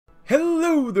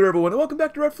Hello there everyone and welcome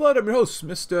back to Red Flood. I'm your host,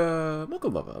 Mr.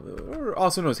 Mokalova, or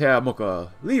also known as Herr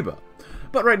Moka Liba.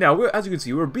 But right now, as you can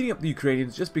see, we're beating up the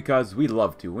Ukrainians just because we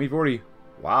love to. We've already,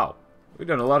 wow, we've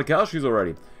done a lot of casualties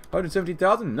already.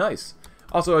 117,000, nice.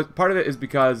 Also, part of it is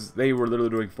because they were literally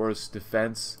doing forced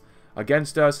defense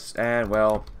against us, and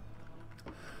well,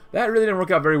 that really didn't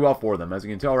work out very well for them, as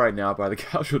you can tell right now by the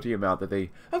casualty amount that they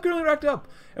have currently racked up,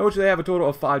 in which they have a total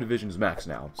of 5 divisions max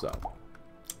now, so,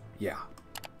 yeah.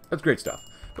 That's great stuff.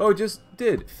 But we just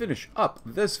did finish up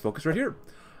this focus right here.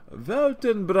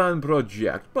 Weltenbrand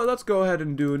project. But let's go ahead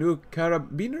and do a new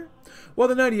carabiner. While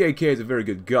the 98K is a very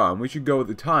good gun, we should go with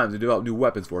the times and develop new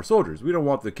weapons for our soldiers. We don't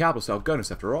want the capital style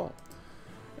gunners after all.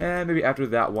 And maybe after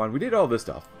that one, we did all this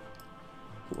stuff.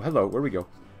 Ooh, hello, where we go?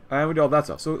 And we did all that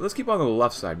stuff. So let's keep on the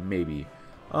left side, maybe.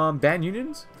 Ban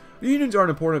unions? The unions are an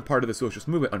important part of the socialist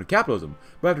movement under capitalism,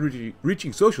 but after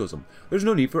reaching socialism, there's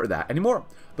no need for that anymore.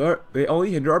 They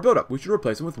only hinder our build-up. We should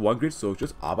replace them with one great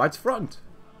socialist Arbeitsfront.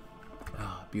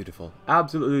 Ah, beautiful.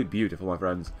 Absolutely beautiful, my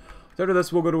friends. So after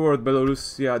this, we'll go to war with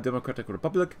Belarusia Democratic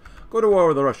Republic, go to war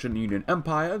with the Russian Union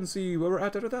Empire, and see where we're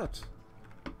at after that.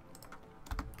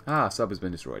 Ah, sub has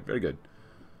been destroyed. Very good.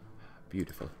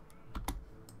 Beautiful.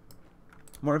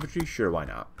 More infantry? Sure, why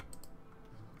not?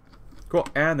 Cool,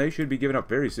 and they should be giving up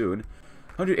very soon.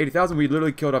 180,000, we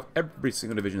literally killed off every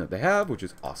single division that they have, which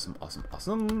is awesome, awesome,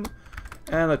 awesome.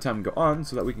 And let time go on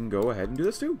so that we can go ahead and do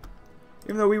this too.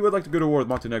 Even though we would like to go to war with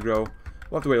Montenegro,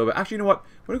 we'll have to wait a little bit. Actually, you know what?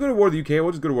 When we go to war with the UK,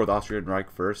 we'll just go to war with Austria and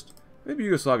Reich first. Maybe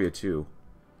Yugoslavia too.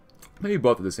 Maybe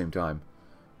both at the same time.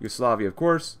 Yugoslavia, of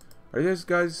course. Are these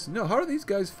guys... No, how are these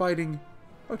guys fighting...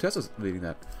 Oh, Tesla's leading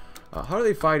that. How are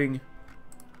they fighting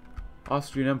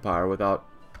Austrian Empire without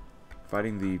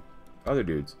fighting the other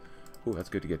dudes? Ooh, that's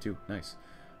good to get too. Nice.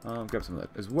 Grab some of that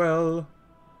as well.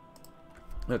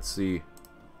 Let's see.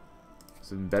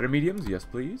 Some better mediums, yes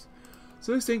please.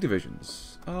 So these tank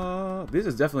divisions. This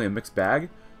is definitely a mixed bag.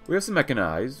 We have some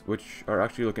mechanized, which are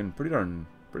actually looking pretty darn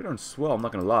swell, I'm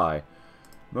not gonna lie.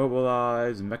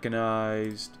 Mobilized,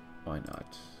 mechanized. Why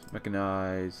not?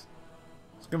 Mechanized.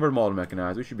 Let's convert them all to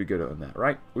mechanized. We should be good on that,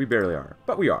 right? We barely are,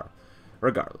 but we are.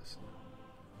 Regardless.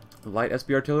 Light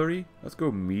SP artillery. Let's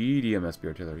go medium SP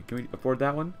artillery. Can we afford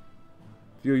that one?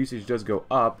 Fuel usage does go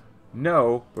up.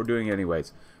 No, we're doing it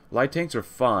anyways. Light tanks are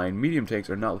fine. Medium tanks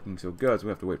are not looking so good, so we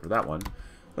have to wait for that one.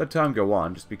 Let time go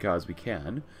on, just because we can.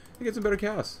 And get some better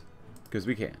CAS. Because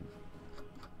we can.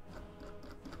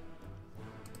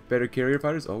 Better carrier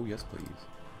fighters? Oh, yes, please.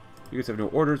 You guys have no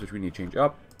orders, which we need to change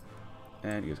up.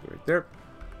 And you guys go right there.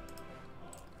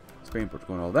 Spain,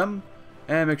 Portugal, and all them.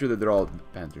 And make sure that they're all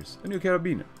Panthers. A new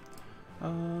carabiner.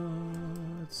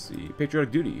 Let's see.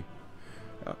 Patriotic duty.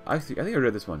 I think I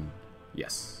read this one.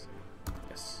 Yes.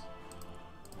 Yes.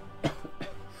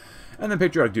 And then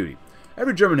patriotic duty.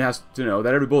 Every German has to know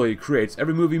that every bullet he creates,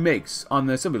 every move he makes on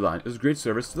the assembly line is a great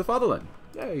service to the fatherland.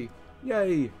 Yay.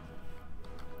 Yay.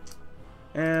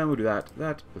 And we'll do that.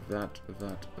 That.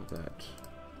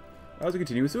 As we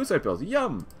continue with suicide pills.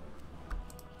 Yum.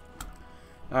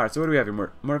 Alright, so what do we have here?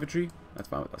 More infantry? That's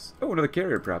fine with us. Oh, another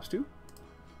carrier perhaps too.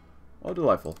 Oh,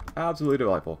 delightful. Absolutely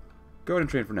delightful. Go ahead and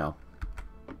train for now.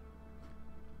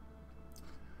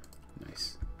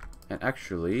 Nice. And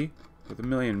actually, with 1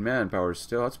 million manpower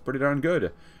still, that's pretty darn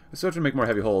good. I still have to make more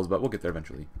heavy holes, but we'll get there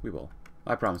eventually. We will.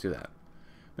 I promise you that.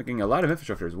 Making a lot of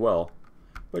infrastructure as well.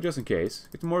 But just in case,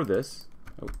 get some more of this.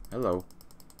 Oh, hello.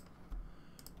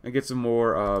 And get some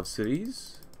more of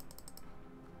cities.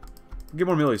 Get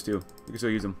more millies too. You can still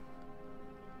use them.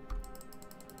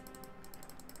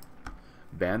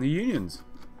 Ban the unions.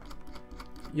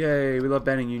 Yay, we love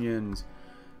banning unions.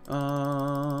 There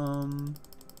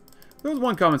was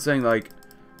one comment saying like,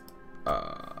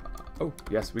 oh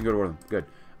yes, we can go to war with them. Good.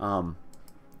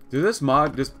 Does this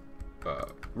mod, this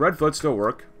Red Flood still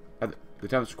work at the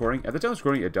time of recording? At the time of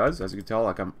recording, it does. As you can tell,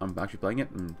 like I'm actually playing it,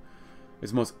 and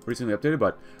it's most recently updated.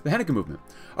 But the Henneke movement.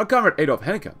 Our comrade Adolf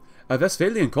Henneke.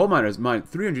 Westphalian coal miners mine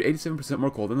 387%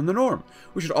 more coal than the norm.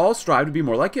 We should all strive to be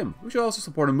more like him. We should also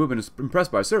support a movement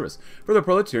impressed by his service for the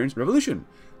proletarian's revolution.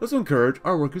 Let's encourage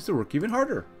our workers to work even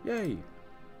harder. Yay.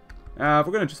 If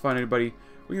we're going to just find anybody,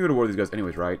 we can go to war with these guys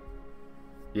anyways, right?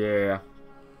 Yeah.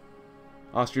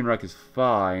 Austrian Reich is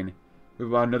fine. We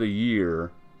have about another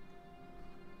year.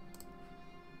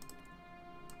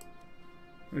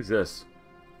 What is this?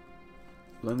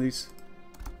 Lend-Lease?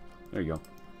 There you go.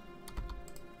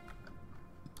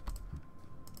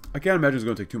 I can't imagine it's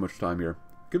going to take too much time here.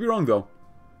 Could be wrong, though.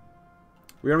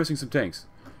 We are missing some tanks.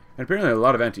 And apparently a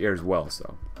lot of anti-air as well,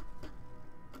 so.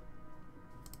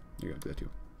 You gotta do that, too.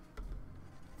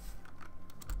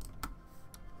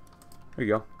 There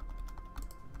you go.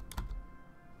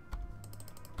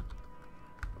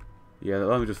 Yeah,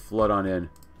 let me just flood on in.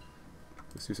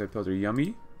 The suicide pills are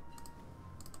yummy.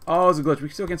 Oh, it's a glitch. We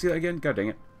still can't see that again? God dang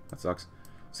it. That sucks.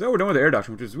 So we're done with the air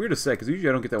doctrine, which is weird to say, because usually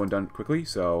I don't get that one done quickly,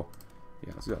 so...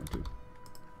 Yeah, let's do that one too.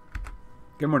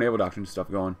 Get more naval doctrine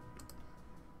stuff going.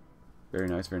 Very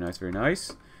nice, very nice, very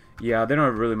nice. Yeah, they don't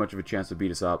have really much of a chance to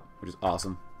beat us up, which is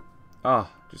awesome.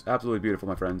 Ah, just absolutely beautiful,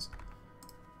 my friends.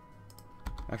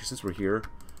 Actually, since we're here,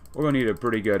 we're going to need a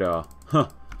pretty good,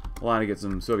 line to get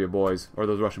some Soviet boys. Or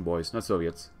those Russian boys, not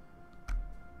Soviets.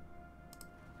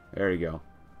 There you go.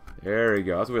 There you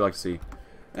go. That's what we like to see.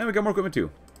 And we got more equipment, too.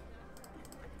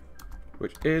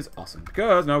 Which is awesome.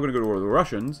 Because now we're going to go to war with the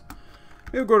Russians.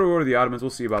 Maybe we'll go to war with the Ottomans. We'll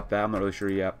see about that. I'm not really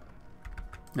sure yet.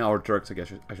 No, or Turks, I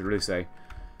guess I should really say.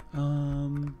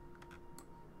 We'll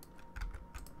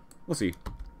see.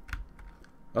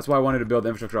 That's why I wanted to build the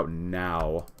infrastructure up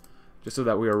now. Just so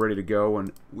that we are ready to go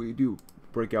when we do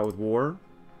break out with war.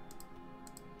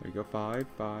 There you go. 5,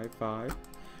 5, 5.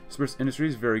 Dispersed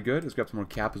Industries, very good. Let's grab some more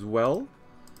cap as well.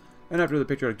 And after the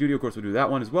patriotic duty, of course, we'll do that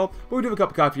one as well. But we do have a cup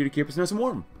of coffee to keep us nice and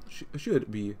warm.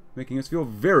 Should be making us feel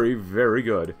very, very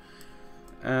good.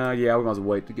 Yeah, we might as well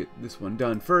wait to get this one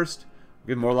done first.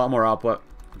 Get a lot more output,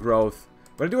 growth.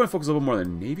 But I do want to focus a little more on the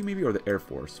Navy, maybe, or the Air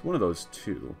Force. One of those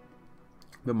two.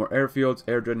 A bit more airfields,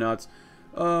 air dreadnoughts,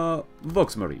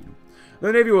 Volksmarine.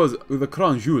 The Navy was the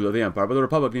crown jewel of the Empire, but the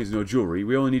Republic needs no jewelry.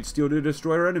 We only need steel to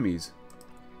destroy our enemies.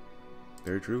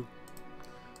 Very true.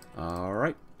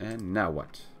 Alright, and now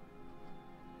what?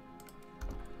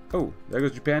 Oh, there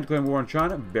goes Japan declaring war on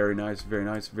China. Very nice, very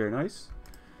nice, very nice.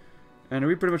 And are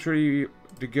we pretty much ready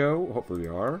to go? Hopefully we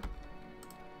are.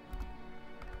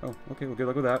 Oh, okay, well, good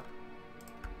luck with that.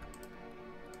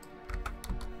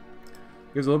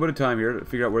 Gives a little bit of time here to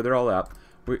figure out where they're all at.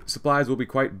 Supplies will be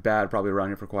quite bad probably around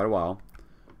here for quite a while.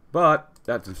 But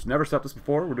that's never stopped us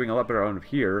before. We're doing a lot better around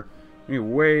here. We need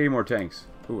way more tanks.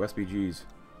 Ooh, SPGs.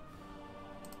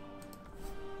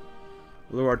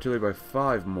 Low artillery by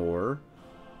 5 more.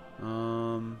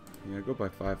 Yeah, go by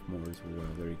 5 more as well.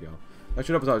 There you go. That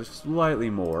should help us out just slightly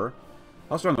more.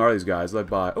 How strong are these guys? Led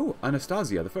by, oh,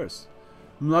 Anastasia the First.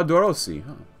 Mladorossi.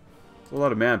 Huh. That's a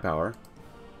lot of manpower.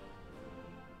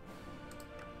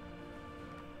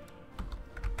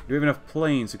 Do we have enough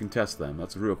planes to contest them?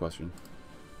 That's a real question.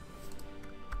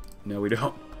 No, we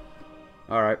don't.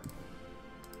 Alright.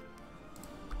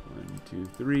 1, 2,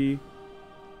 3.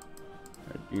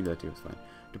 Alright, you can do that too, it's fine.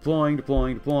 Deploying,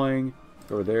 deploying, deploying.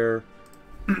 Go over there.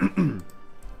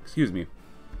 Excuse me.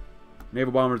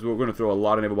 Naval bombers, we're going to throw a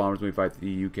lot of naval bombers when we fight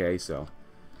the UK, so.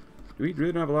 Do we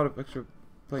really don't have a lot of extra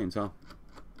planes, huh?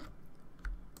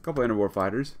 A couple interwar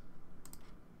fighters.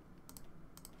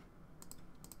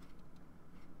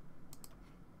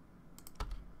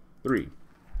 Three,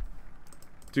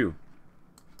 2,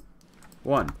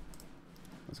 1.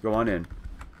 Let's go on in.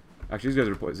 Actually, these guys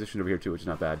are positioned over here too, which is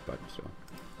not bad, but still.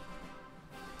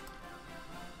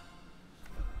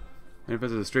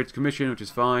 Manifest of the Straits Commission, which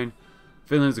is fine.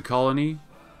 Finland's a colony.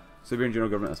 Siberian General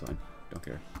Government, that's fine. Don't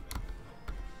care.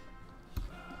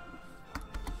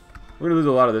 We're gonna lose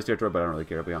a lot of this territory, but I don't really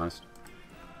care, to be honest.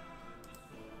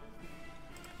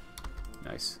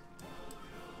 Nice.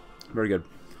 Very good.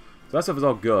 So that stuff is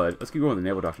all good. Let's keep going with the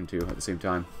naval doctrine too at the same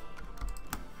time.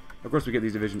 Of course, we get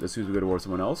these divisions as soon as we go to war with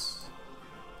someone else.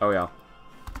 Oh yeah,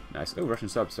 nice. Oh, Russian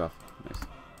sub stuff. Nice.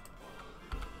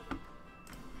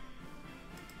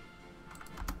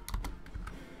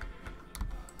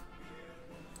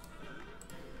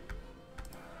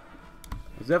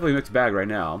 It's definitely a mixed bag right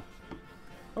now.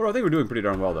 Oh, I think we're doing pretty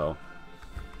darn well though.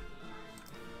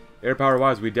 Air power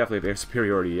wise, we definitely have air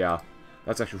superiority. Yeah,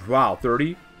 that's actually wow.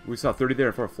 30. We saw 30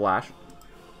 there for a flash.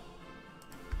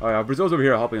 Oh yeah, Brazil's over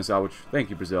here helping us out, which,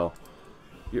 thank you, Brazil.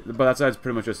 But that side's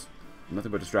pretty much just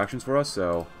nothing but distractions for us,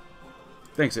 so...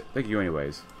 Thank you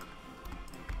anyways.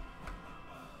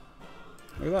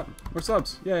 Look at that. More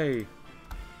subs. Yay.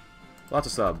 Lots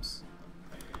of subs.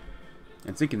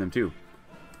 And sinking them, too.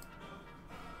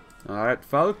 Alright,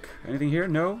 Falk. Anything here?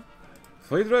 No?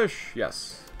 Friedrich?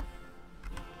 Yes.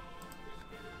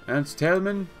 And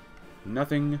Stelman?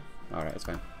 Nothing. Alright, that's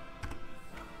fine.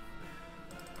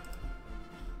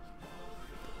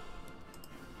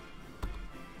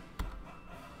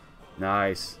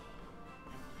 Nice.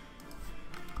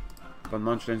 Von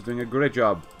Manstein's doing a great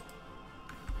job.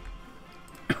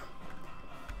 It's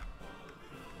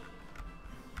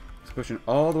pushing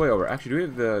all the way over. Actually, do we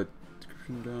have the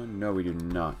description done? No, we do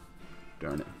not.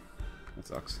 Darn it. That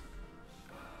sucks.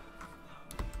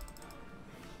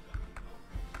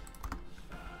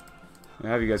 I'll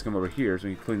have you guys come over here so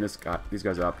we can clean these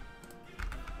guys up.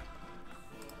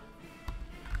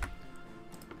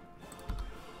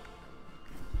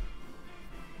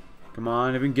 Come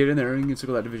on, if we can get in there, we can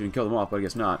circle that division and kill them off, but I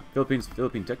guess not.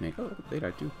 Philippine technique. Oh, they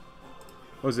died too.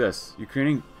 What is this?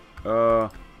 Ukrainian,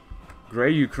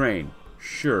 Gray Ukraine.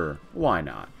 Sure, why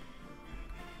not?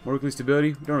 More weekly stability?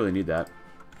 We don't really need that.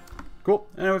 Cool,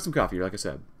 and I have some coffee here, like I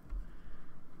said.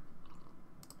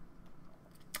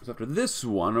 So after this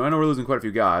one, I know we're losing quite a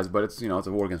few guys, but it's, you know, it's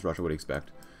a war against Russia, what do you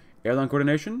expect? Airline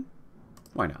coordination?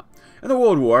 Why not? In the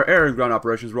World War, air and ground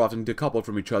operations were often decoupled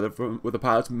from each other, with the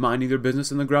pilots minding their business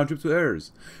and the ground troops with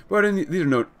theirs. But in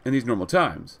these normal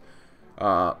times,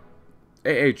 AA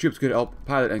troops could help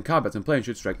pilot and combat, and planes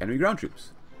should strike enemy ground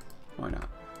troops. Why not?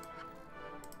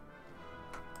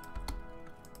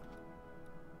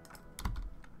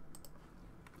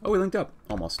 Oh, we linked up.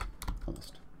 Almost.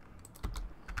 Almost.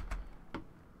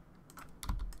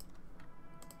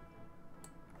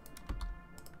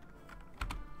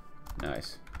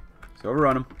 Nice. So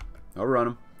overrun them. Overrun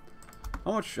them.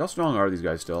 How strong are these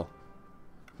guys still?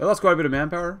 They lost quite a bit of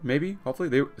manpower, maybe,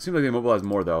 hopefully. It seems like they mobilized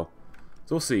more, though.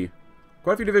 So we'll see.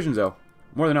 Quite a few divisions, though.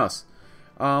 More than us.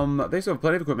 They still have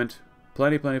plenty of equipment.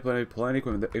 Plenty of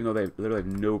equipment, even though they literally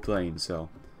have no planes, so.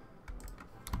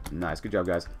 Nice. Good job,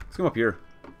 guys. Let's come up here.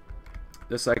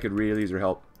 This side could really use your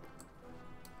help.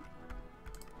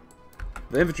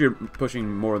 The infantry are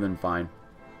pushing more than fine,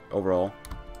 overall.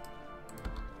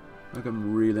 Like,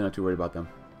 I'm really not too worried about them.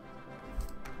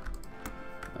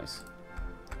 Nice.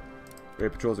 Air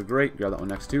patrols are great. Grab that one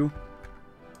next too.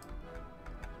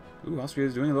 Ooh,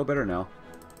 Austria's doing a little better now.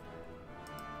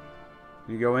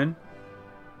 Can you go in?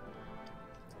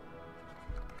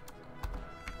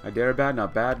 I dare bad,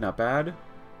 not bad, not bad.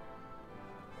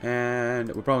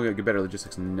 And we're probably gonna get better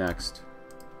logistics next.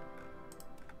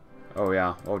 Oh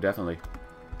yeah, oh definitely.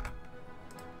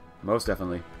 Most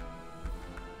definitely.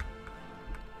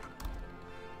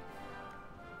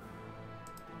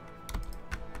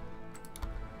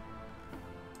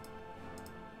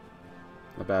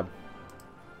 Not bad.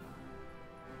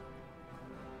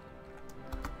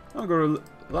 I'll go to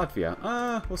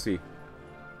Latvia. We'll see.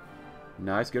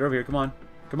 Nice, get over here, come on.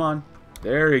 Come on.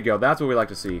 There you go, that's what we like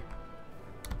to see.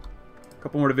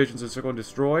 Couple more divisions encircled and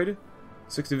destroyed.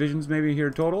 6 divisions maybe here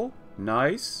in total.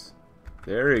 Nice.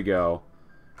 There you go.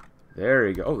 There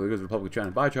you go. Oh, there goes the Republic of China.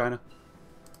 Bye, China.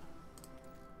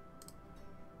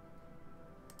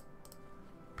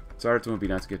 Sorry, it won't be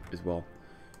nice to get as well.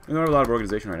 We don't have a lot of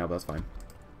organization right now, but that's fine.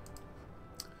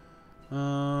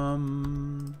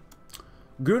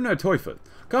 Gurna Teufel.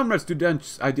 Comrade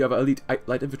Student's idea of elite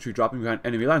light infantry dropping behind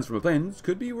enemy lines from the planes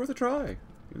could be worth a try.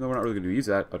 Even though we're not really going to use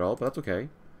that at all, but that's okay.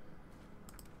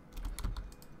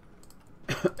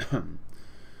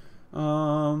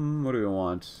 What do we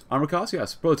want? Armor costs?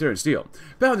 Yes. Proletarian steel.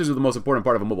 Paladins are the most important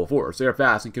part of a mobile force. They are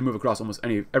fast and can move across almost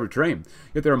every terrain.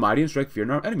 Yet they are mighty and strike fear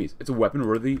in our enemies. It's a weapon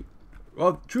worthy,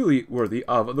 well, truly worthy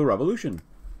of the revolution.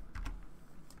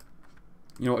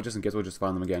 You know what? Just in case, we'll just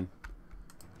find them again.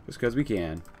 Just because we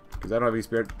can. Because I don't have any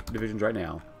spare divisions right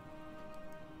now.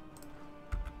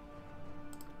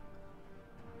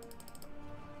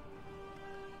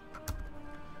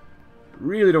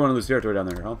 Really don't want to lose territory down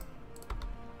there, huh?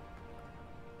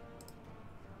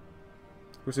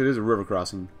 Of course, it is a river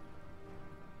crossing.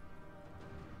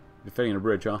 Defending a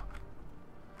bridge, huh?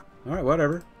 Alright,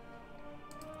 whatever.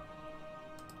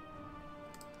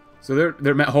 So their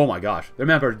oh my gosh. Their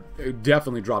manpower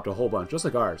definitely dropped a whole bunch, just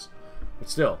like ours. But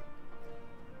still.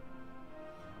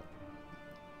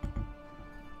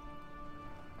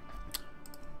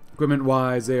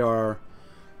 Equipment-wise, they are...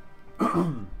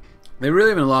 They really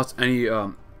haven't lost any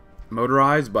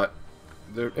motorized, but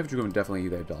their infantry equipment definitely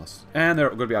they've lost. And they're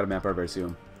going to be out of manpower very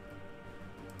soon.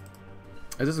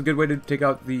 Is this a good way to take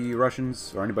out the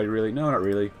Russians? Or anybody really? No, not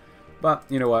really. But,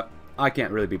 you know what? I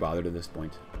can't really be bothered at this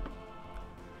point.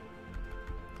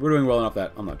 We're doing well enough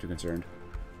that I'm not too concerned.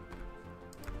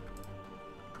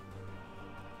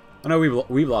 I know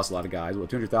we've lost a lot of guys. What,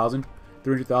 200,000?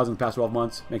 300,000 in the past 12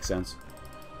 months? Makes sense.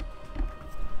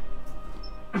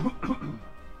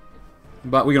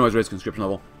 But we can always raise conscription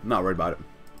level. I'm not worried about it.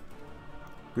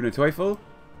 Grüne Teufel.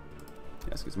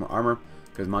 Yes, get some more armor.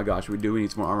 Because my gosh, we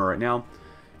need some more armor right now.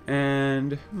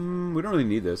 And we don't really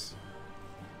need this.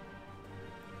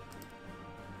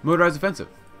 Motorized offensive.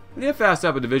 We need to fast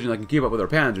up a division that can keep up with our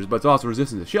panzers, but it's also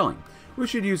resistant to shelling. We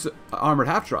should use armored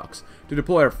half-trucks to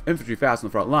deploy our infantry fast on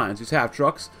the front lines. These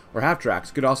half-trucks, or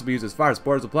half-tracks, could also be used as fire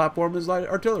support as a platform as light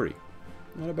artillery.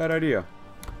 Not a bad idea.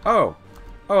 Oh.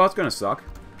 Oh, that's gonna suck.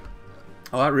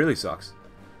 Oh, that really sucks.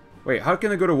 Wait, how can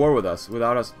they go to war with us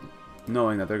without us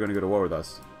knowing that they're going to go to war with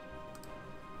us?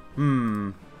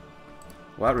 Well,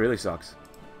 that really sucks.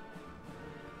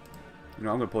 You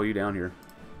know, I'm going to pull you down here.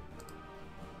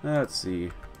 Let's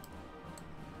see.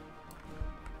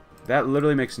 that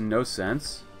literally makes no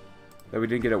sense that we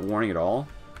didn't get a warning at all.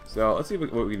 So let's see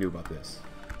what we can do about this.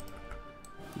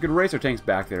 We could race our tanks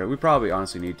back there. We probably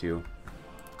honestly need to.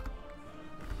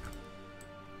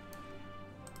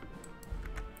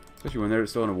 Especially when they're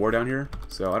still in a war down here.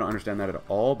 So I don't understand that at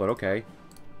all, but okay.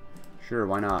 Sure,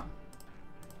 why not?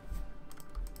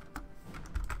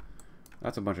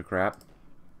 That's a bunch of crap.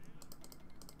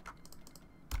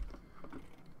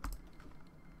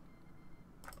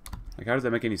 Like, how does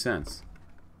that make any sense?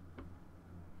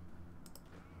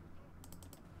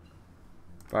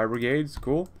 Fire brigades,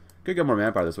 cool. Could get more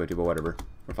manpower this way too, but whatever.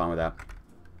 We're fine with that.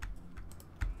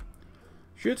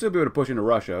 Should still be able to push into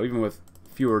Russia, even with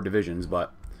fewer divisions,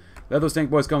 but let those tank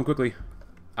boys come quickly.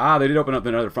 Ah, they did open up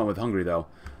another front with Hungary, though.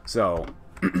 So,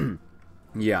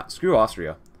 yeah, screw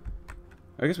Austria.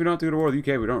 I guess we don't have to go to war with the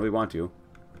UK. We don't really want to.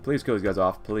 Please kill these guys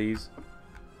off, please.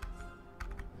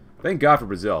 Thank God for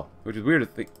Brazil, which is weird to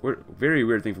think. Very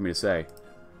weird thing for me to say.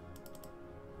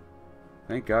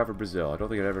 Thank God for Brazil. I don't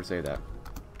think I'd ever say that.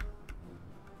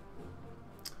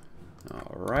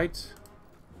 All right.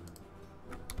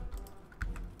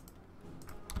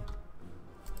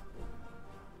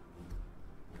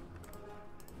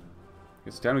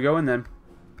 Guess it's time to go in then.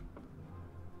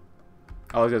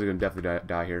 Oh, those guys are gonna definitely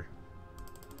die here.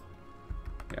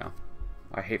 Yeah.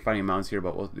 I hate fighting mountains here,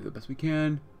 but we'll do the best we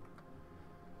can.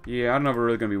 Yeah, I don't know if we're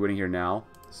really going to be winning here now.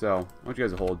 So, I want you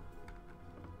guys to hold.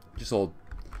 Just hold.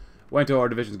 Wait until our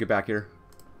divisions get back here.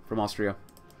 From Austria.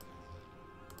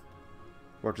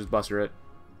 Or just buster it.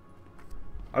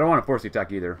 I don't want to force the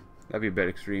attack either. That'd be a bit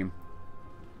extreme.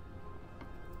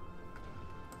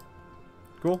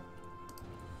 Cool.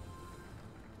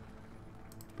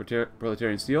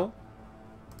 Proletarian steel.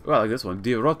 Well, I like this one.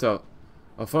 Die Rota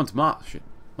Front March.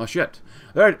 Oh shit.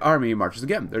 Their army marches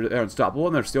again. They're unstoppable,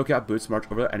 and their steel-capped boots march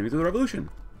over the enemies of the revolution.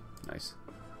 Nice.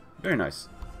 Very nice.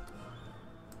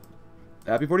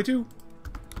 Happy 42.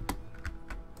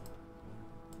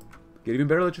 Get even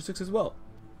better logistics as well.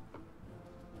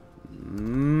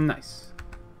 Nice.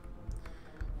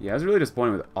 Yeah, I was really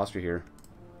disappointed with Austria here.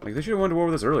 Like, they should have went to war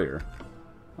with us earlier.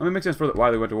 I mean, it makes sense for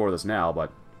why they went to war with us now,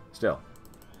 but still.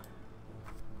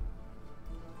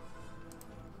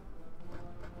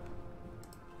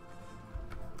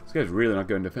 This guy's really not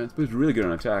good in defense, but he's really good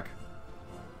on attack.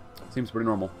 Seems pretty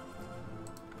normal.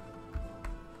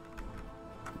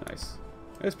 Nice.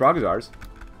 This Prague is ours.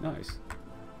 Nice.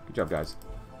 Good job, guys.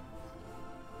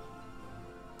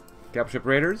 Capital ship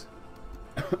raiders.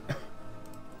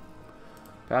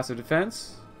 Passive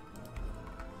defense.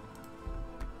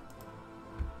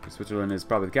 Switzerland is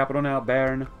probably the capital now.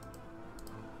 Bern.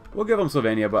 We'll give them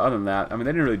Slovenia, but other than that, I mean,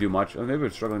 they didn't really do much. I mean, they were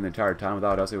struggling the entire time.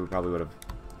 Without us, they probably would have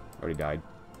already died.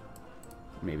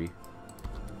 Maybe.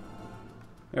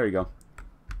 There you go.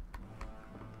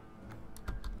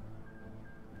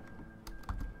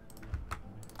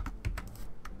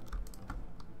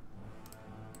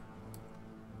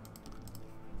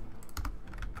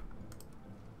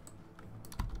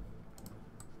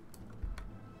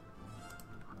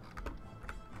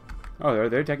 Oh,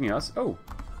 they're attacking us? Oh.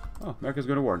 Oh, America's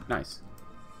going to war. Nice.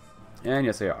 And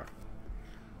yes, they are.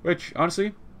 Which,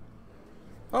 honestly...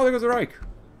 Oh, there goes the Reich.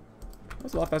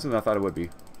 That's a lot faster than I thought it would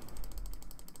be.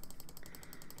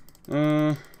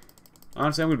 Honestly,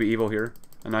 I'm going to be evil here.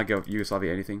 And not give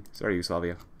Yugoslavia anything. Sorry,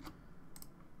 Yugoslavia.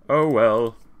 Oh,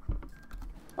 well.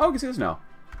 Oh, we can see this now.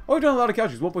 Oh, we've done a lot of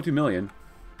couches. 1.2 million.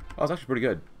 Oh, that's actually pretty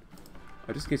good.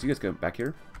 Oh, just in case you guys come back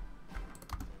here.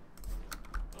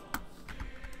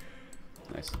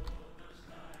 Nice.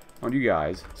 I want you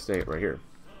guys to stay right here.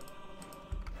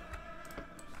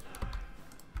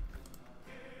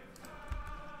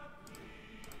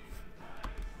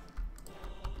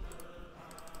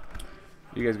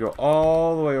 You guys go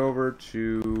all the way over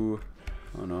to...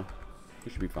 Oh no.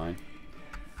 We should be fine.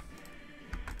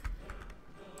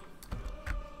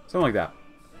 Something like that.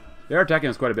 They're attacking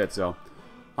us quite a bit, so...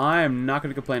 I am not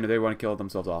going to complain if they want to kill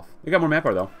themselves off. They got more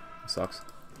manpower, though. It sucks.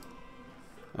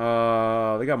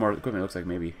 They got more equipment, it looks like,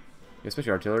 maybe.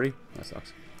 Especially artillery. That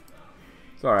sucks.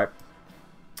 It's alright.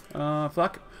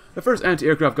 Flak. The first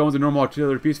anti-aircraft guns and normal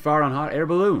artillery piece fire on hot air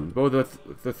balloons. Both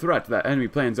the threat that enemy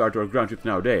planes are to our ground troops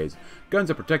nowadays. Guns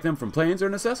that protect them from planes are a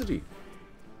necessity.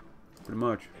 Pretty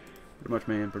much. Pretty much,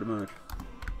 man. Pretty much.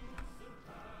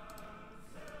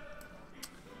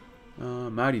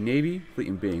 Mighty Navy. Fleet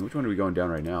and Bing. Which one are we going down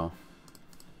right now?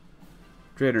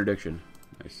 Trade interdiction.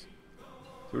 Nice.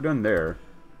 So we're done there.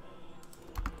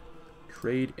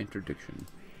 Trade interdiction.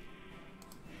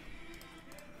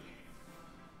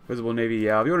 Visible Navy,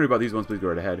 yeah. If you want to read about these ones, please go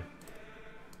right ahead.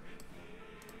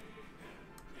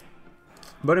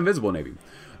 but invisible navy.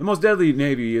 The most deadly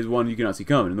navy is one you cannot see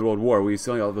coming. In the World War, we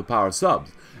still have the power of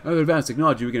subs. And with advanced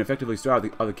technology, we can effectively starve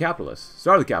the capitalists.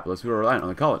 Starve the capitalists who are reliant on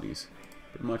the colonies.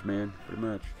 Pretty much, man. Pretty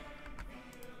much.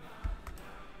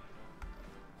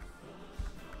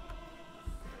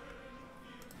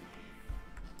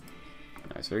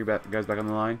 Nice. Are you guys back on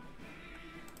the line?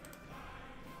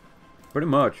 Pretty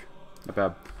much. Not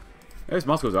bad. Hey, this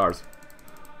Moscow's ours.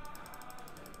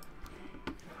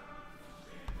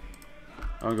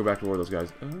 I'm gonna go back to war with those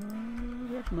guys.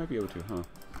 We actually might be able to, huh?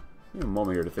 Give me a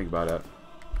moment here to think about it.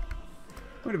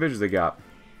 How many divisions they got?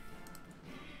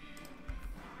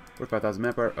 45,000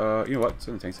 manpower. You know what?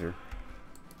 Send the tanks here.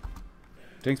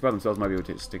 Tanks by themselves might be able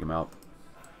to just take them out.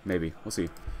 Maybe. We'll see.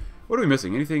 What are we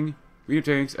missing? Anything? Medium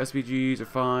tanks, SPGs are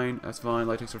fine. That's fine.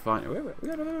 Light tanks are fine. We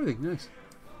got everything. Nice.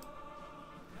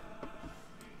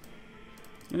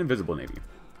 An invisible navy.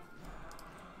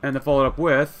 And then followed up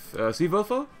with Sea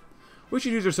Wolfa. We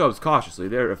should use our subs cautiously.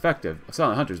 They're effective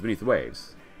silent hunters beneath the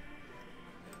waves.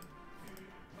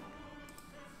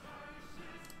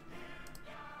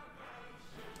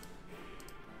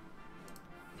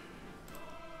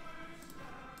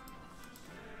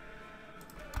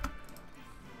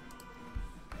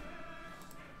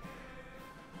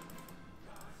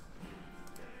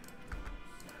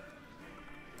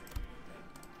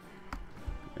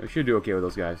 We should do okay with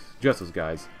those guys. Just those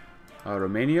guys.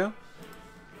 Romania.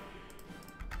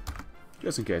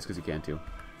 Just in case, because you can too.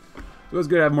 So it's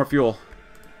good to have more fuel.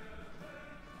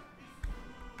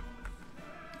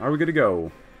 Are we good to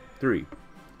go? 3,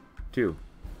 2,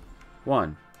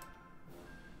 1.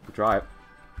 We'll try it.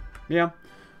 Yeah.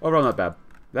 Overall, not bad.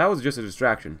 That was just a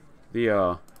distraction.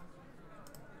 Those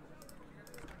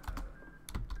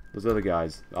other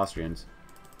guys, the Austrians.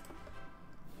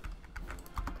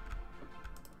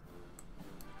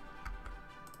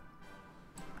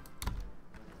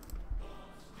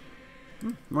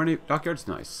 Marine dockyard's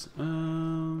nice.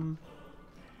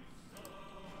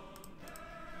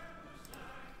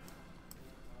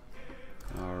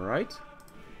 Alright.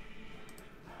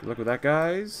 Good luck with that,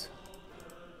 guys.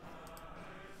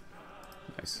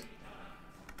 Nice.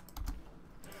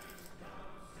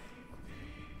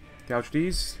 Couch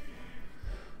D's.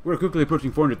 We're quickly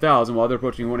approaching 400,000 while they're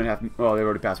approaching 1.5. Well, they've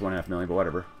already passed 1.5 million, but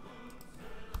whatever.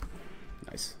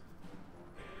 Nice.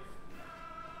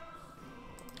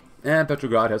 And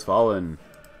Petrograd has fallen.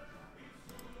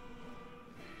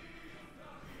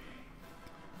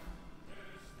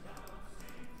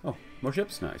 Oh, more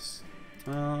ships? Nice.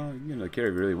 You know, carry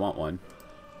if you really want one.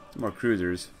 Some more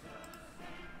cruisers.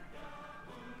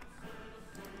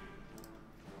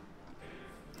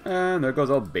 And there goes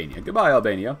Albania. Goodbye,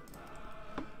 Albania.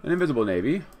 An invisible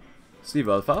navy. Sea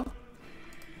Wolfa.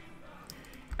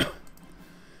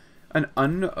 An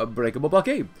unbreakable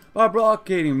blockade. By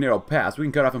blockading narrow paths, we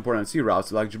can cut off important sea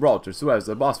routes like Gibraltar, Suez,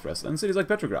 the Bosphorus, and cities like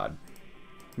Petrograd.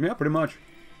 Yeah, pretty much.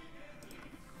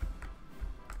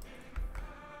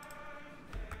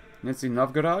 Nizhny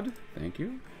Novgorod, thank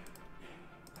you.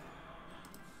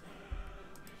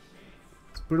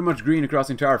 It's pretty much green across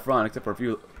the entire front, except for a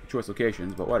few choice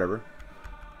locations, but whatever.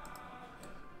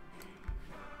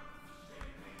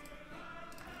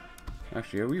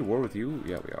 Actually, are we at war with you?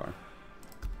 Yeah, we are.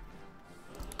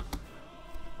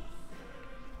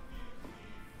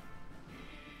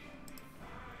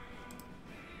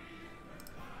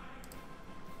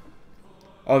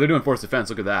 Oh, they're doing force defense.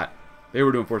 Look at that. They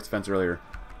were doing force defense earlier.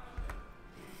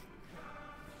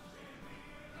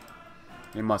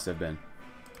 They must have been.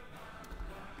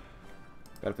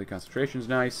 Battlefield concentration's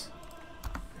nice.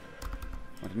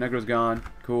 Montenegro's gone.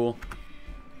 Cool.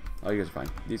 Oh, you guys are fine.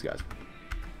 These guys.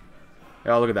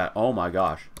 Oh, look at that. Oh my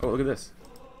gosh. Oh, look at this.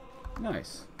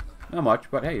 Nice. Not much,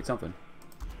 but hey, it's something.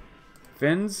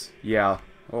 Finns? Yeah.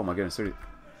 Oh my goodness.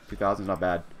 32,000 is not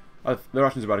bad. The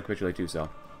Russians are about to capitulate too, so.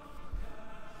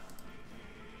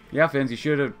 Yeah, Finns, you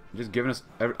should have just given us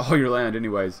all your land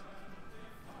anyways.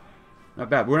 Not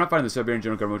bad. We're not fighting the Siberian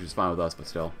General Government, which is fine with us, but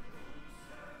still.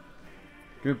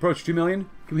 Can we approach 2 million?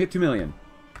 Can we hit 2 million?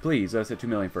 Please, let us hit 2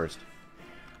 million first.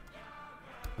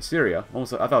 Assyria.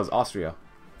 Almost, I thought it was Austria.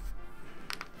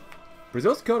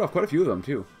 Brazil's killed off quite a few of them,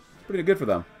 too. Pretty good for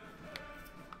them.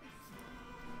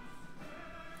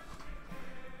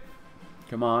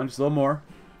 Come on, just a little more.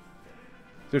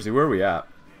 Seriously, where are we at?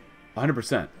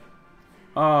 100%.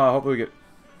 Hopefully we get...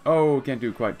 Oh, we can't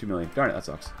do quite 2 million. Darn it, that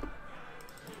sucks.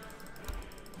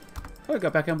 Oh, I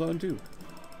got backhand blown too.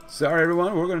 Sorry,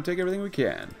 everyone. We're going to take everything we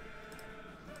can.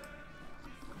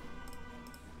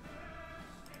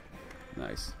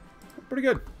 Nice. Pretty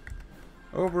good.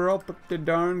 Overall, pretty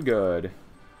darn good.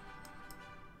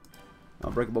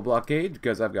 Unbreakable blockade,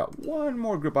 because I've got one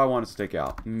more group I want us to take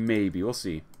out. Maybe. We'll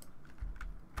see.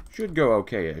 Should go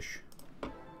okay-ish.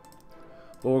 But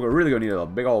we're really going to need a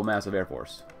big old massive air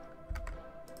force.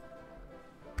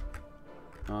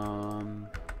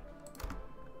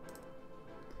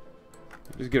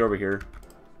 Just get over here.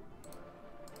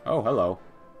 Oh, hello.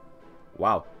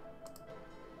 Wow.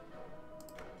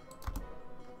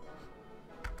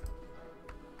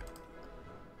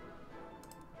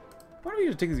 Why don't you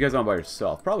just take these guys on by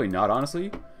yourself? Probably not,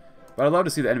 honestly. But I'd love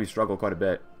to see the enemy struggle quite a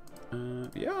bit.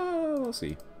 Yeah, we'll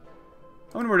see.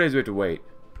 How many more days do we have to wait?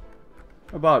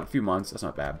 About a few months. That's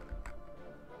not bad.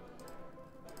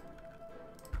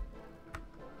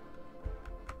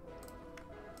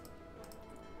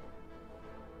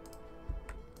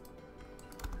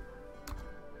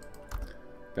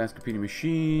 Advanced competing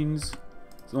machines.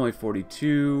 It's only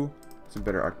 42. Some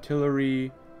better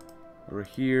artillery. Over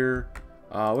here.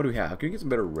 What do we have? Can we get some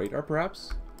better radar,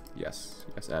 perhaps? Yes.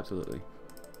 Yes, absolutely.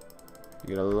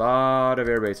 You get a lot of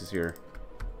air bases here.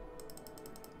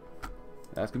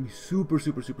 That's going to be super,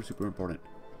 super, super, super important.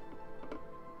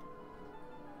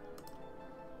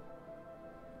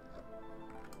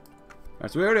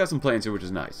 Alright, so we already have some planes here, which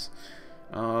is nice.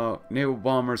 Naval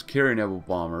bombers, carrier naval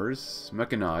bombers.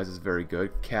 Mechanized is very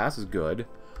good. CAS is good.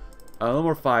 A little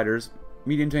more fighters.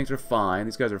 Medium tanks are fine.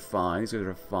 These guys are fine. These guys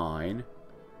are fine.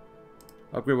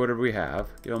 Upgrade whatever we have.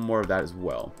 Get on more of that as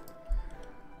well.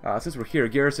 Since we're here,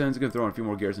 garrisons. I'm going to throw in a few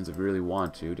more garrisons if we really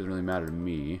want to. Doesn't really matter to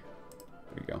me.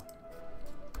 There you go.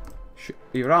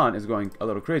 Iran is going a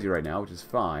little crazy right now, which is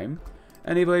fine.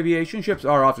 And naval aviation ships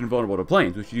are often vulnerable to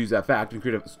planes. We should use that fact and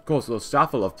create a coastal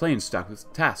staff of planes tasked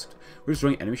with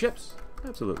destroying enemy ships.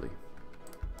 Absolutely.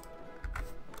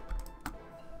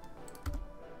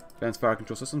 Advanced fire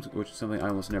control systems, which is something I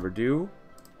almost never do.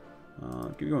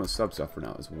 Keep going with sub stuff for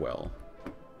now as well.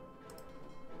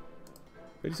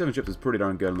 57 ships is pretty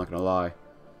darn good, I'm not gonna lie.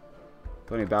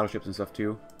 Plenty of battleships and stuff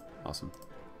too. Awesome.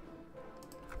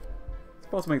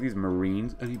 Let's also make these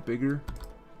marines any bigger.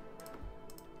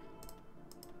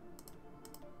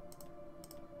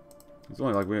 It's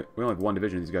only like we only have one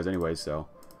division of these guys anyway, so.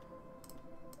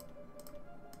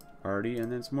 Arty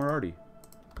and then some more Arty.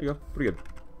 There you go, pretty good.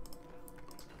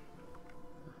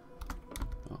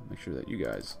 I'll make sure that you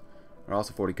guys are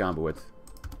also 40 combo width.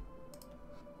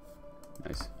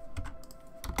 Nice.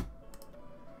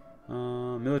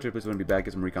 Military police wouldn't be bad.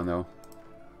 Get some recon though.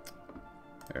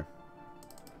 There.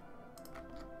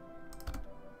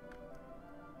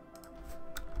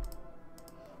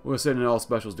 We'll send in all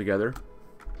specials together.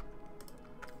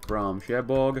 From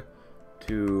Cherbourg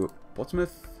to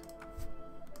Portsmouth.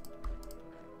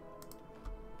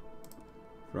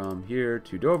 From here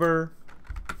to Dover.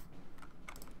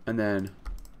 And then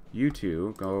you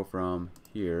two go from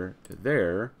here to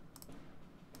there.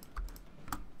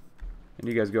 And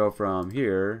you guys go from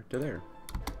here to there.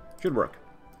 Should work.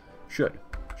 Should.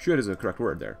 Should is the correct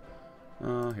word there.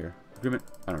 Here. Agreement.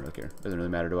 I don't really care. Doesn't really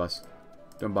matter to us.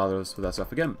 Don't bother us with that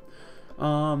stuff again.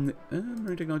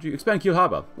 Marine technology. Expand Kiel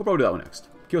Harbor. We'll probably do that one next.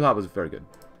 Kiel Harbor is very good.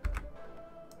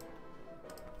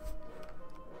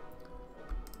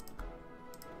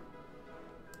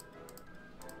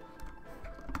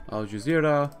 Al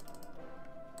Jazeera.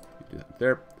 Do that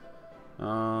there.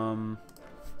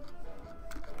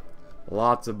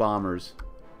 Lots of bombers.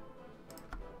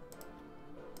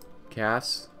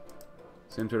 CAS.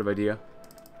 Same sort of idea.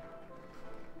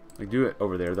 Like, do it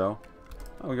over there, though.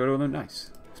 Oh, we go to them.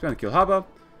 Nice. Expand the Kiel Harbor.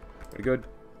 Very good.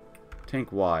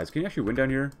 Tank-wise. Can you actually win down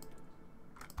here?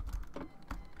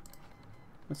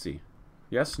 Let's see.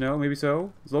 Yes, no, maybe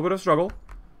so. It's a little bit of a struggle.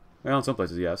 Well, in some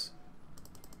places, yes.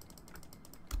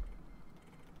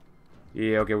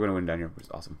 Yeah, okay, we're going to win down here, which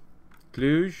is awesome.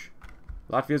 Cluj.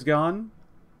 Latvia's gone.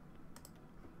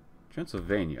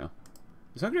 Transylvania.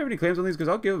 Does Hungary have any claims on these? Because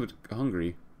I'll give it to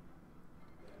Hungary.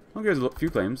 Hungary has a few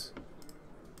claims.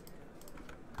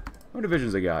 What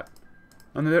divisions they got?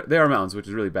 I mean, they are mountains, which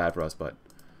is really bad for us, but...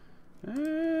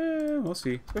 we'll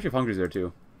see. Especially if Hungary's there,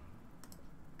 too.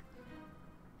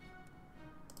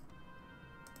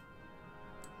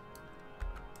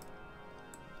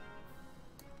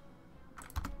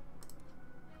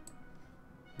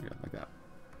 Yeah, like that.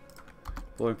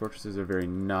 Floating fortresses are very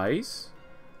nice.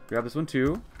 Grab this one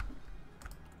too.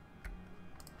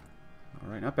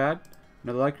 Alright, not bad.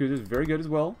 Another light cruiser is very good as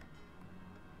well.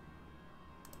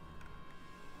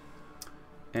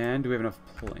 And do we have enough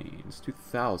planes?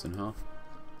 2,000, huh?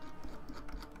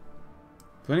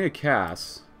 Plenty of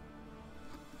CAS.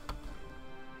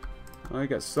 Oh, I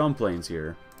got some planes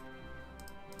here.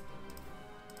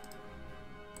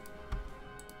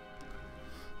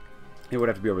 It would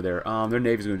have to be over there. Their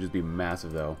navy's going to just be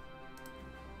massive, though.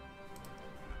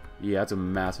 Yeah, it's a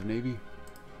massive navy.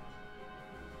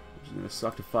 Which is gonna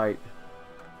suck to fight.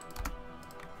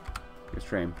 Let's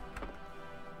train.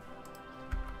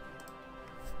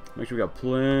 Make sure we got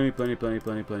plenty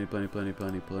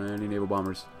naval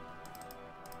bombers.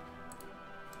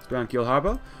 Ground Kiel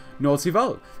Harbor. Norse.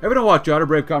 Everyone watch out, our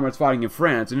brave comrades fighting in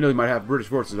France, and Italy might have British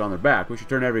forces on their back. We should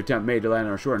turn every attempt made to land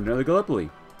on our shore in nearly Gallipoli.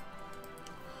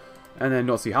 And then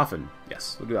Norsehafen.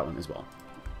 Yes, we'll do that one as well.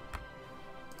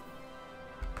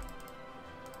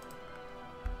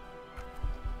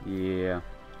 Yeah.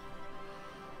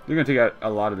 They're going to take out a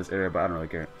lot of this area, but I don't really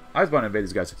care. I just want to invade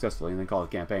these guys successfully and then call it a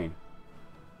campaign.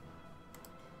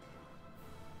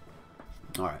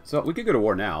 Alright, so we could go to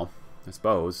war now, I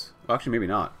suppose. Well, actually, maybe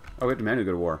not. Oh, we have to manually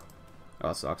go to war. Oh,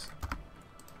 that sucks.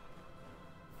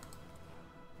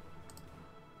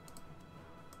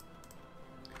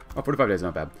 Oh, 45 days,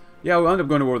 not bad. Yeah, we'll end up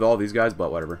going to war with all these guys,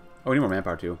 but whatever. Oh, we need more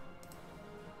manpower, too.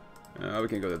 We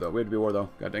can't go there, though. We have to be war, though.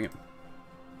 God dang it.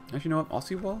 Actually, you know what?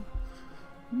 Aussie wall?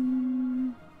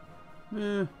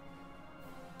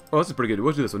 Oh, this is pretty good.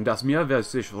 We'll do this one. Das mir wer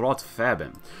sich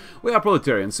Rotfaben. We are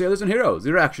proletarians, sailors, and heroes.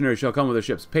 The reactionaries shall come with their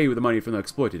ships, paid with the money from the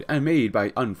exploited, and made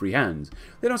by unfree hands.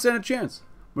 They don't stand a chance.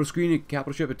 More screening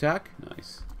capital ship attack.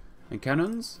 Nice. And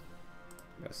cannons?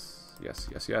 Yes, yes,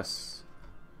 yes, yes.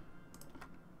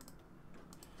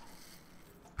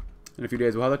 In a few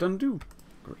days, we'll have that done, too.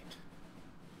 Great.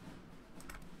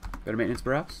 Better maintenance,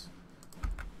 perhaps?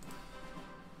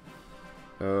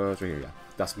 It's right here, yeah.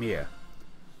 Das mir.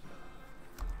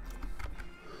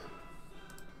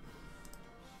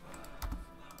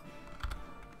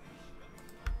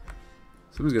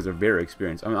 Some of these guys are very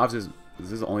experienced. I mean, obviously,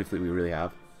 this is the only fleet we really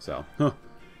have. So, oh,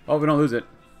 we don't lose it.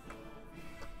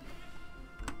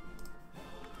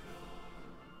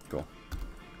 Cool.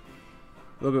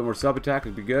 A little bit more sub-attack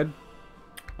would be good.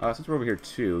 Since we're over here,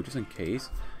 too, just in case.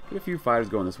 Get a few fighters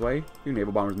going this way. A few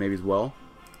naval bombers maybe as well.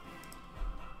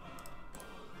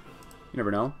 You never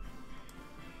know.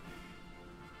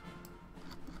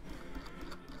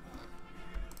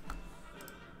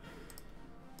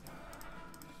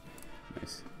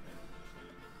 Nice.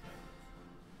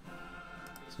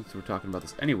 Since we're talking about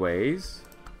this anyways.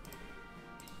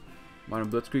 Modern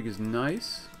Blitzkrieg is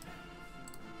nice.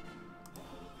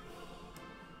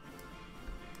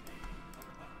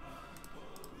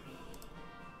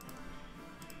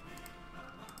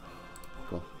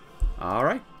 Cool.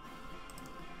 Alright.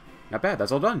 Not bad,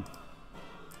 that's all done.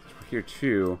 We're here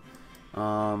too.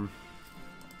 More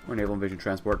naval invasion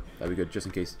transport. That'd be good, just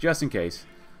in case. Just in case.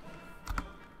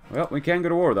 Well, we can go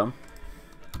to war with them.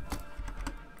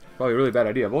 Probably a really bad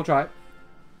idea, but we'll try it.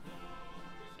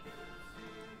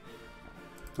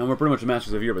 And we're pretty much the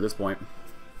masters of Europe at this point.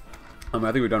 I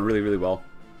think we've done really, really well.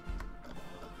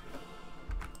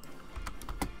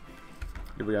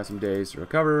 Here we got some days to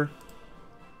recover.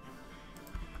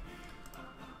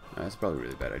 That's probably a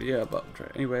really bad idea, but we'll try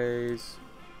it anyways.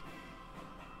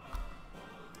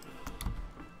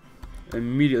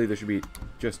 Immediately there should be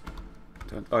just...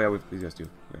 Oh yeah, these guys do.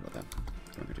 Worry about that.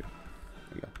 There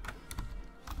you go.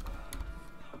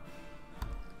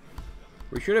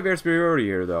 We should have air superiority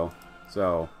here, though.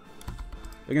 So,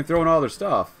 they can throw in all their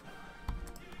stuff.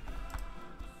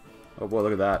 Oh boy,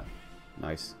 look at that.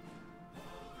 Nice.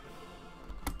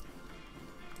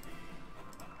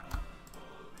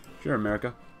 Sure,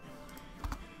 America.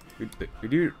 We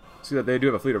do see that they do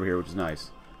have a fleet over here, which is nice.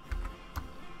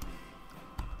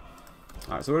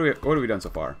 Alright, so what have we done so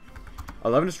far?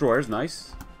 11 destroyers,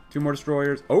 nice. 2 more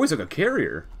destroyers. Oh, it's like a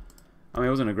carrier. I mean,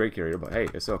 it wasn't a great carrier, but hey,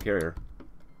 it's still a carrier.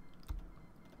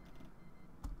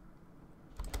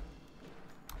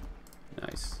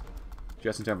 Nice.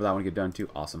 Just in time for that one to get done, too.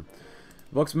 Awesome.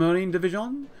 Volksmarine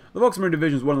Division? The Volksmarine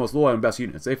Division is one of the most loyal and best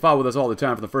units. They fought with us all the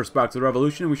time from the first sparks of the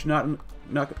revolution, and we should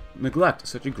not neglect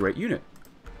such a great unit.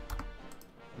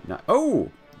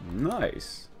 Oh!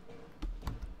 Nice.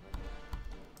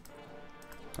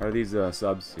 Are these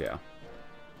subs? Yeah.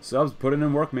 Subs putting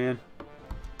in work, man.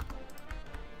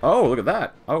 Oh, look at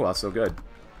that. Oh, that's so good.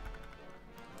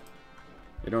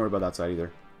 Yeah, don't worry about that side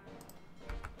either.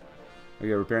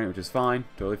 Okay, repairing it, which is fine.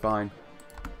 Totally fine.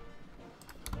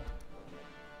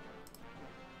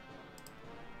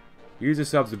 Use the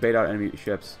subs to bait out enemy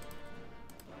ships.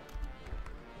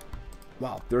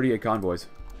 Wow, 38 convoys.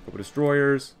 Couple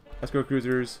destroyers, escort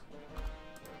cruisers,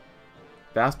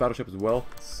 fast battleship as well.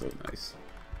 So nice.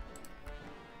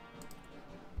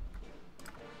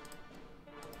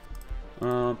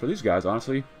 For these guys,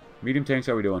 honestly, medium tanks,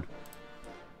 how are we doing?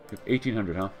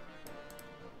 1800, huh?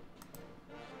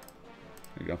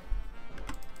 There you go.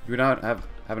 Do we not have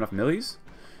enough millies?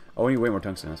 Oh, we need way more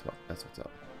tungsten. That's what's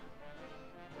up.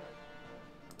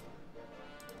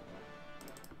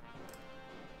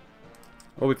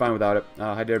 We'll be fine without it.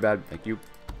 Hi there, bad. Thank you.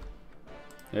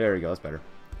 There we go. That's better.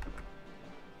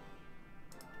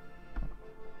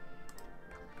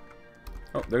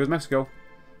 Oh, there goes Mexico.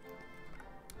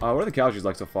 What are the casualties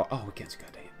like so far? Oh, we can't see.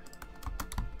 God dang it.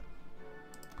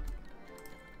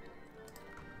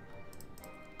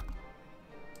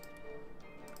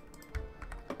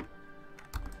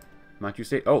 Might you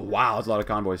say? Oh, wow. That's a lot of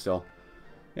convoys still.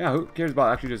 Yeah, who cares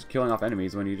about actually just killing off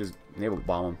enemies when you just naval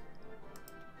bomb them?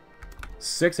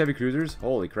 6 heavy cruisers?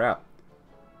 Holy crap.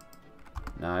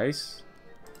 Nice.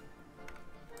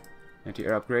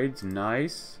 Anti-air upgrades.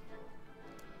 Nice.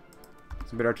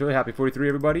 Some bit artillery. Happy 43,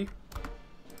 everybody.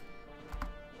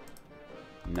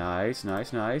 Nice,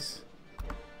 nice, nice.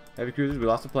 Heavy cruisers. We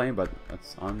lost a plane, but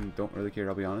that's don't really care,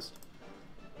 I'll be honest.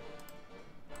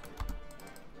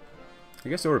 I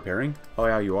guess they're repairing. Oh,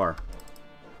 yeah, you are.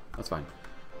 That's fine.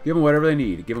 Give them whatever they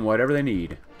need. Give them whatever they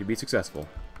need to be successful.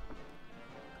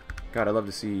 God, I'd love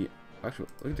to see... Actually,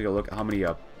 let me take a look at how many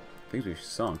things we've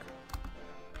sunk.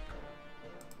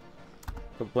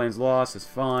 Couple planes lost. That's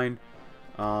fine.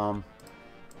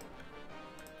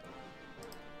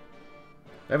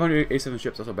 587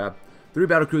 ships. That's not bad. 3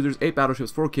 battle cruisers, 8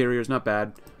 battleships, 4 carriers. Not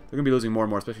bad. They're going to be losing more and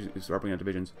more, especially if they're upping out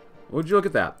divisions. Would you look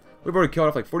at that? We've already killed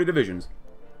off like 40 divisions.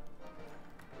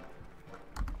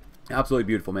 Absolutely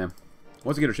beautiful, man.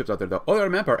 Once we get our ships out there, though. Oh, they're out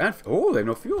of manpower. And oh, they have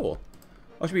no fuel.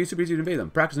 Oh, it should be super easy to invade them.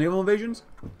 Practice naval invasions?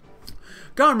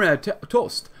 Comrade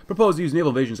Toast proposed to use naval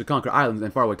invasions to conquer islands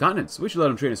and faraway continents. We should let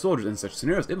them train as soldiers in such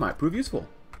scenarios. It might prove useful.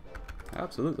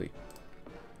 Absolutely.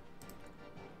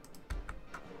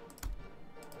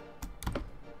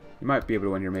 You might be able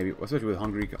to win here, maybe. Especially with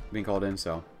Hungary being called in,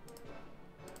 so.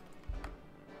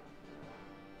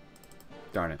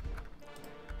 Darn it.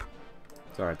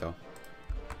 It's alright, though.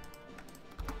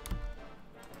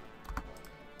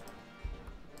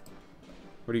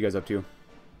 What are you guys up to?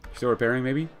 Still repairing,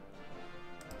 maybe?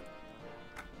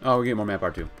 Oh, we get more manpower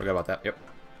too. Forgot about that. Yep.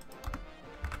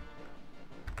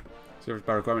 Service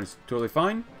power requirement is totally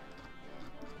fine.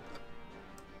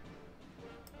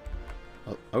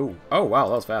 Oh, wow,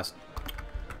 that was fast.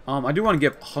 I do want to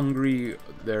give Hungary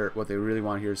what they really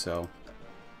want here, so.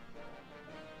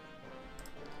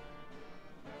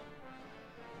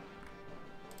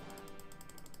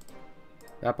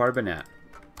 That part of Banat.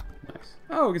 Nice.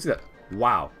 Oh, we can see that.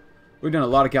 Wow. We've done a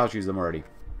lot of casualties to them already.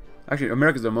 Actually,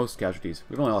 America's the most casualties.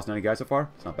 We've only lost 90 guys so far.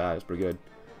 It's not bad. It's pretty good.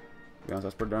 To be honest,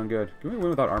 that's pretty darn good. Can we win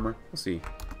without armor? Let's see.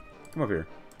 Come up here.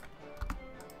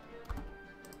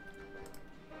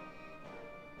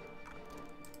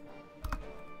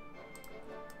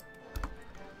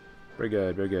 Very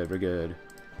good, very good, very good.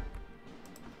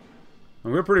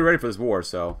 And we're pretty ready for this war,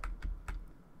 so.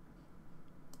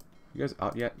 You guys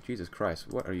out yet? Jesus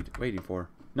Christ. What are you waiting for?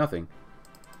 Nothing.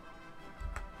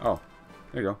 Oh,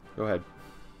 there you go. Go ahead.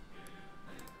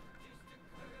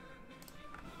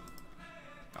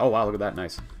 Oh, wow, look at that.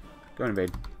 Nice. Go ahead and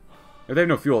invade. If they have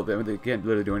no fuel, they can't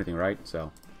literally do anything, right?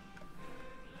 So.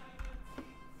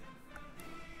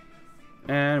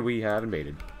 And we have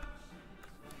invaded.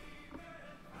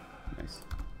 Nice.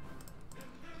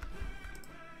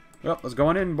 Well, let's go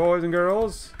on in, boys and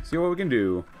girls. See what we can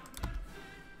do.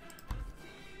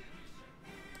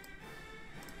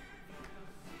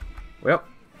 Well.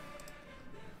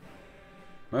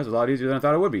 That's a lot easier than I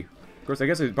thought it would be. Of course, I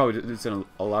guess they probably did send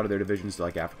a lot of their divisions to,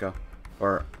 like, Africa.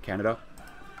 Or Canada.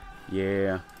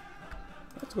 Yeah.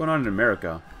 What's going on in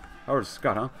America? Howard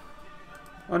Scott, huh?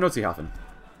 Oh, Notzihafen.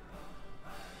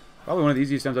 Probably one of the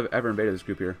easiest times I've ever invaded this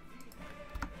group here.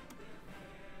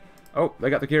 Oh, they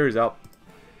got the carriers out.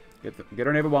 Get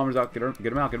our naval bombers out. Get them out, get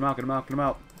them out, get them out, get them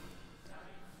out.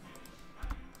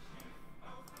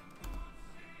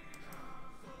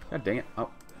 God dang it. Oh.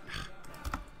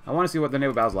 I want to see what the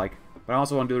naval battle's like, but I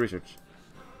also want to do the research.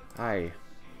 Aye.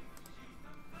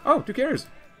 Oh, 2 carriers.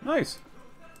 Nice.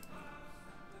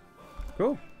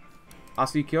 Cool.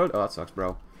 Aussie killed. Oh, that sucks,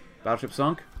 bro. Battleship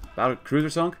sunk. Battle cruiser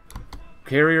sunk.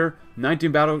 Carrier.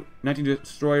 19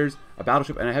 destroyers. A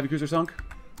battleship and a heavy cruiser sunk.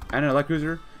 And a light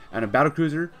cruiser. And a battle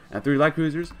cruiser. And 3 light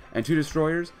cruisers. And 2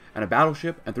 destroyers. And a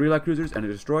battleship. And 3 light cruisers. And a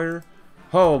destroyer.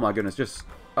 Oh, my goodness. Just...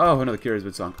 Oh, another carrier's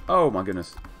been sunk. Oh, my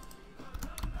goodness.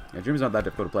 Yeah, Dream's not that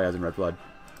difficult to play as in Red Blood.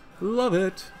 Love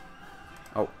it.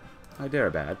 Oh, I dare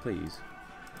bad, please.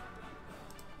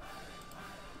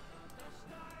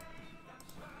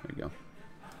 There you go.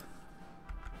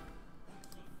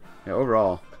 Yeah,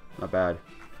 overall, not bad.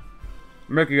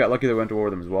 America got lucky they went to war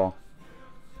with them as well.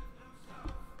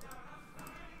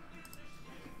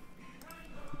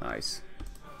 Nice.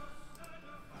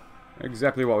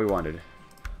 Exactly what we wanted.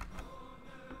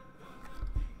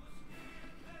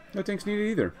 No tanks needed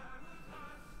either.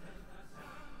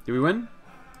 Did we win?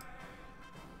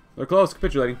 They're close,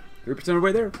 capitulating. 3% of the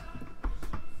way there.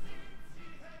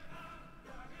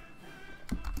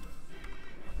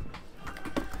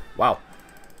 Wow.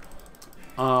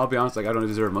 I'll be honest, like, I don't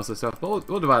deserve most of this stuff, but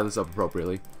we'll divide this up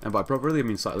appropriately. And by appropriately, I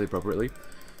mean slightly appropriately.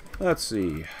 Let's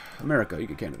see. America, you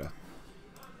get Canada.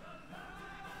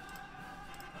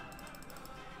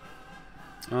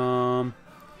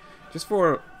 Just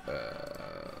for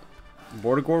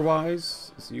border gore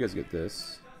wise, so you guys get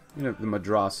this. You know, the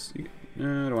Madras. I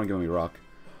don't want to give them Iraq.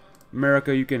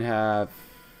 America, you can have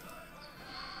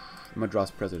Madras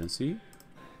presidency.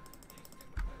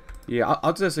 Yeah,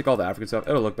 I'll just take all the African stuff.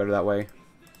 It'll look better that way.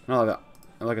 Not like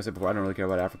that. Like I said before, I don't really care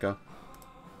about Africa.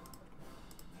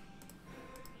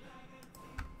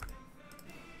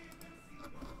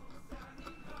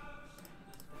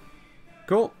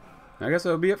 Cool. I guess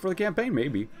that'll be it for the campaign,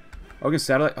 maybe. Oh, we can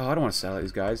satellite. Oh, I don't want to satellite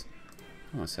these guys.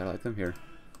 I don't want to satellite them here.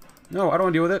 No, I don't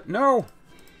want to deal with it. No!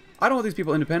 I don't want these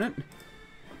people independent.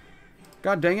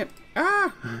 God dang it.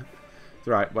 Ah! It's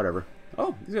alright, whatever.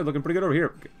 Oh, these are looking pretty good over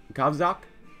here.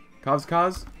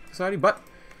 Kavkaz Society. But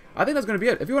I think that's going to be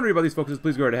it. If you want to read about these focuses,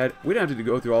 please go right ahead. We didn't have to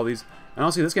go through all these. And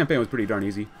honestly, this campaign was pretty darn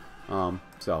easy. But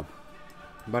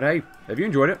hey, if you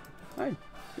enjoyed it, hey,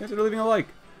 consider leaving a like.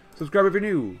 Subscribe if you're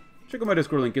new. Check out my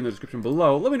Discord link in the description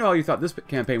below. Let me know how you thought this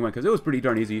campaign went, because it was pretty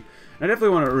darn easy. And I definitely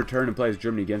want to return and play as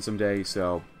Germany again someday,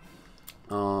 so...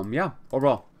 yeah,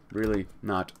 overall, really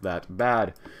not that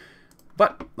bad.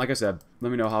 But, like I said,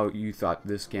 let me know how you thought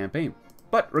this campaign.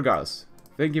 But, regardless,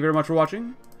 thank you very much for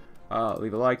watching.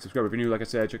 Leave a like, subscribe if you're new. Like I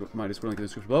said, check out my Discord link in the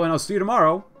description below. And I'll see you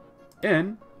tomorrow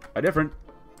in a different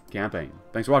campaign.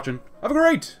 Thanks for watching. Have a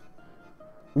great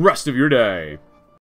rest of your day.